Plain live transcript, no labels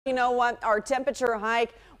You know what? Our temperature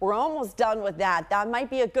hike, we're almost done with that. That might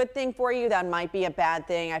be a good thing for you. That might be a bad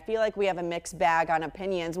thing. I feel like we have a mixed bag on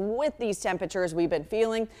opinions with these temperatures we've been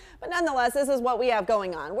feeling. But nonetheless, this is what we have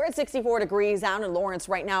going on. We're at 64 degrees out in Lawrence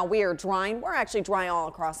right now. We are drying. We're actually dry all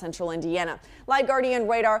across central Indiana. Light Guardian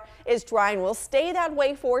radar is dry and will stay that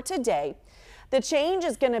way for today. The change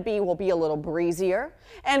is going to be, will be a little breezier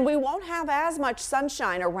and we won't have as much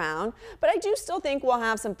sunshine around, but I do still think we'll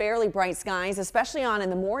have some fairly bright skies, especially on in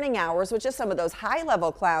the morning hours with just some of those high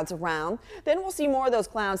level clouds around. Then we'll see more of those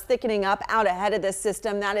clouds thickening up out ahead of this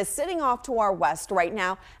system that is sitting off to our west right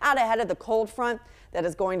now, out ahead of the cold front. That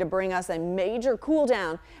is going to bring us a major cool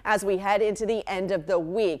down as we head into the end of the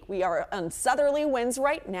week. We are on southerly winds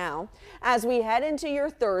right now. As we head into your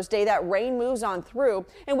Thursday, that rain moves on through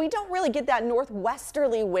and we don't really get that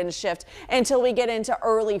northwesterly wind shift until we get into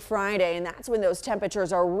early Friday, and that's when those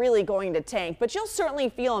temperatures are really going to tank. But you'll certainly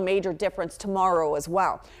feel a major difference tomorrow as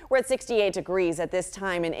well. We're at 68 degrees at this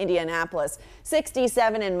time in Indianapolis,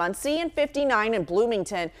 67 in Muncie, and 59 in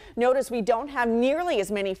Bloomington. Notice we don't have nearly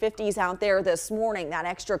as many 50s out there this morning. That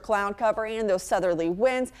extra cloud cover and those southerly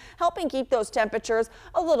winds helping keep those temperatures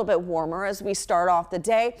a little bit warmer as we start off the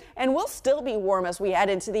day, and we'll still be warm as we head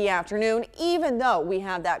into the afternoon, even though we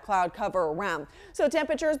have that cloud cover around. So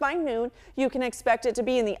temperatures by noon, you can expect it to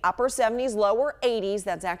be in the upper 70s, lower 80s.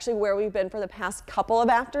 That's actually where we've been for the past couple of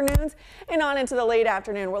afternoons, and on into the late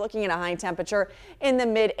afternoon, we're looking at a high temperature in the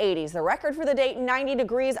mid 80s. The record for the day, 90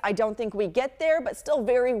 degrees. I don't think we get there, but still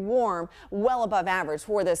very warm, well above average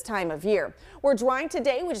for this time of year. We're drying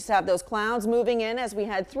today. We just have those clouds moving in as we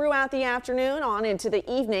head throughout the afternoon on into the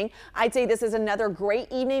evening. I'd say this is another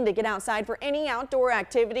great evening to get outside for any outdoor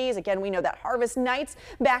activities. Again, we know that Harvest Nights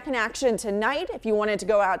back in action tonight. If you wanted to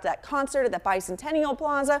go out to that concert at the Bicentennial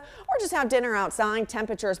Plaza or just have dinner outside,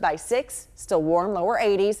 temperatures by 6, still warm, lower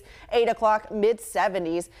 80s, 8 o'clock, mid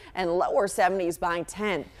 70s and lower 70s by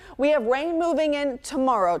 10. We have rain moving in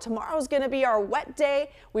tomorrow. Tomorrow's going to be our wet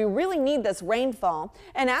day. We really need this rainfall.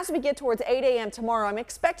 And as we get towards 8 a.m. tomorrow, I'm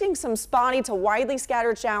expecting some spotty to widely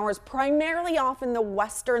scattered showers, primarily off in the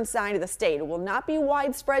western side of the state. It will not be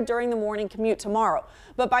widespread during the morning commute tomorrow,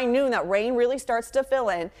 but by noon that rain really starts to fill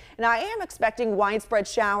in, and I am expecting widespread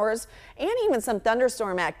showers and even some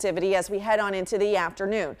thunderstorm activity as we head on into the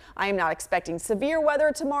afternoon. I am not expecting severe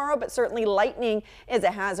weather tomorrow, but certainly lightning is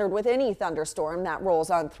a hazard with any thunderstorm that rolls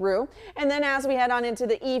on through. And then as we head on into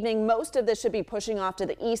the evening, most of this should be pushing off to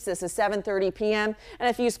the east. This is 7:30 p.m. and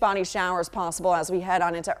a few spotty showers possible as we head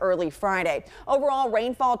on into early Friday. Overall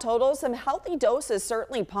rainfall totals, some healthy doses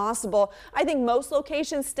certainly possible. I think most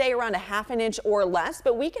locations stay around a ½ an inch or less,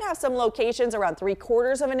 but we could have some locations around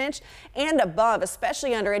 3/4 of an inch and above,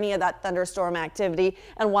 especially under any of that thunderstorm activity.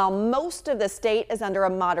 And while most of the state is under a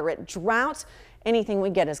moderate drought, anything we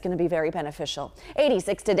get is going to be very beneficial.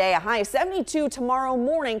 86 today, a high of 72 tomorrow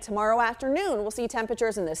morning. Tomorrow afternoon, we'll see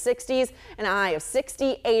temperatures in the 60s and a high of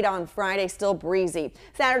 68 on Friday, still breezy.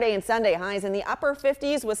 Saturday and Sunday, highs in the upper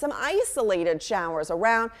 50s with some isolated showers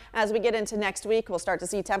around. As we get into next week, we'll start to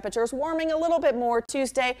see temperatures warming a little bit more.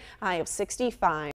 Tuesday, high of 65.